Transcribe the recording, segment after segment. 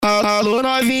Alô,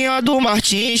 novinha do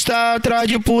Martins, tá atrás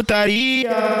de putaria.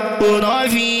 Ô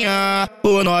novinha,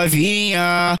 ô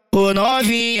novinha, ô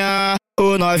novinha,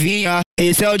 ô novinha.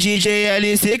 Esse é o DJ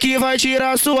LC que vai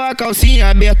tirar sua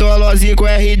calcinha. Bertolozzi com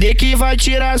RD que vai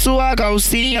tirar sua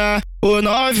calcinha. Ô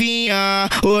novinha,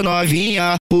 ô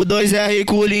novinha. O 2R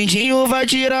com o lindinho vai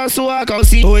tirar sua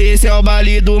calcinha. Ô, esse é o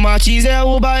baile do Martins, é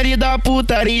o baile da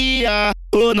putaria.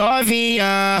 Ô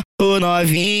novinha, ô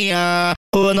novinha,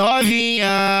 ô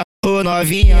novinha, ô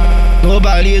novinha. No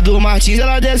baile do Martins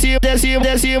ela desce,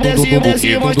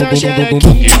 mostra a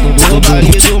xerequinha. No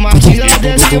baile do Martins ela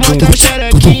desce, mostra a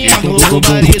xerequinha. No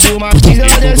baile do Martins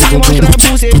ela desce, mostra a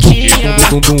bucetinha.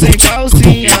 Sem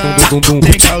calcinha,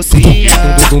 sem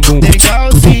calcinha, sem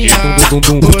calcinha. Ô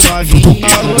novinha,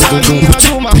 alô novinha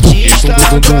do Martins, tá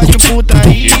atrás de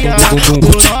putaria.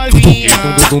 Ô novinha,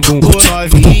 ô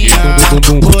novinha,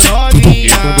 ô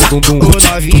novinha, ô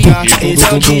novinha. Esse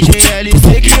é o DJ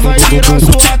LC que vai tirar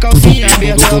sua calcinha.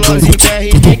 Bertolozzi com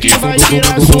RD que vai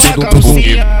tirar sua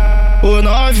calcinha. Ô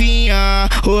novinha,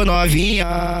 ô novinha.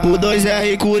 O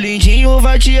 2R com o lindinho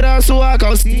vai tirar sua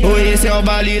calcinha. Ô, esse é o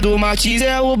baile do Martins,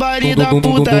 é o baile da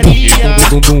putaria.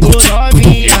 Ô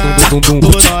novinha, ô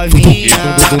novinha,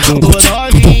 ô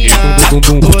novinha,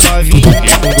 ô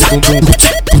novinha.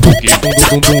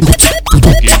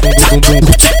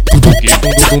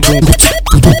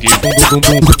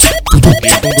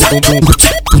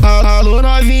 Alô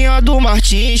novinha do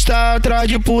Martins, tá atrás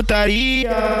de putaria.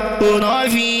 Ô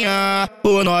novinha,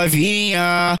 ô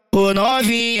novinha, ô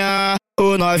novinha,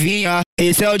 ô novinha.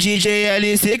 Esse é o DJ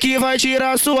LC que vai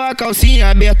tirar sua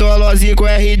calcinha. Bertolozzi com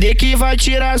RD que vai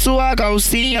tirar sua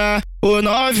calcinha. Ô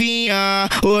novinha,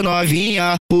 ô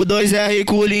novinha. O 2R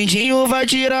com o lindinho vai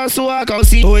tirar sua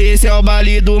calcinha. Ô, esse é o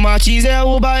baile do Martins, é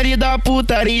o baile da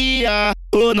putaria.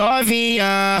 Ô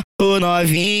novinha, ô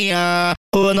novinha,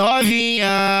 ô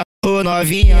novinha, ô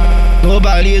novinha. No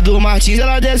baile do Martins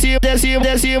ela desce,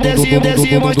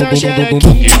 mostra a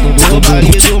xerequinha. No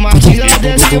baile do Martins ela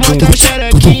desce, mostra a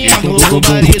xerequinha. No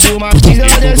baile do Martins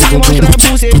ela desce, mostra a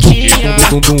bucetinha.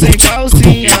 Sem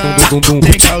calcinha,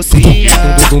 sem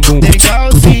calcinha, sem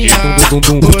calcinha. Ô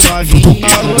novinha,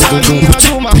 alô novinha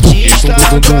do Martins, tá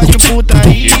atrás de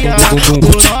putaria. Ô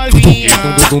novinha,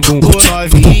 ô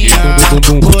novinha,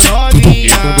 ô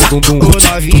novinha, ô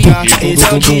novinha. Esse é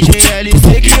o DJ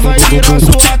LC que vai tirar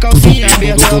sua calcinha.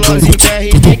 Bertolozzi com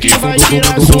RD que vai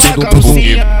tirar sua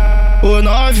calcinha. Ô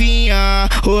novinha,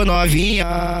 ô novinha.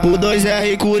 O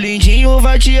 2R com o lindinho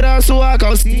vai tirar sua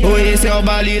calcinha. Ô, esse é o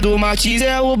baile do Martins,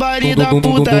 é o baile da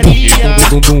putaria.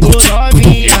 Ô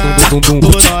novinha, ô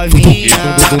novinha,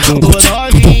 ô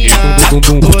novinha,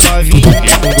 ô novinha.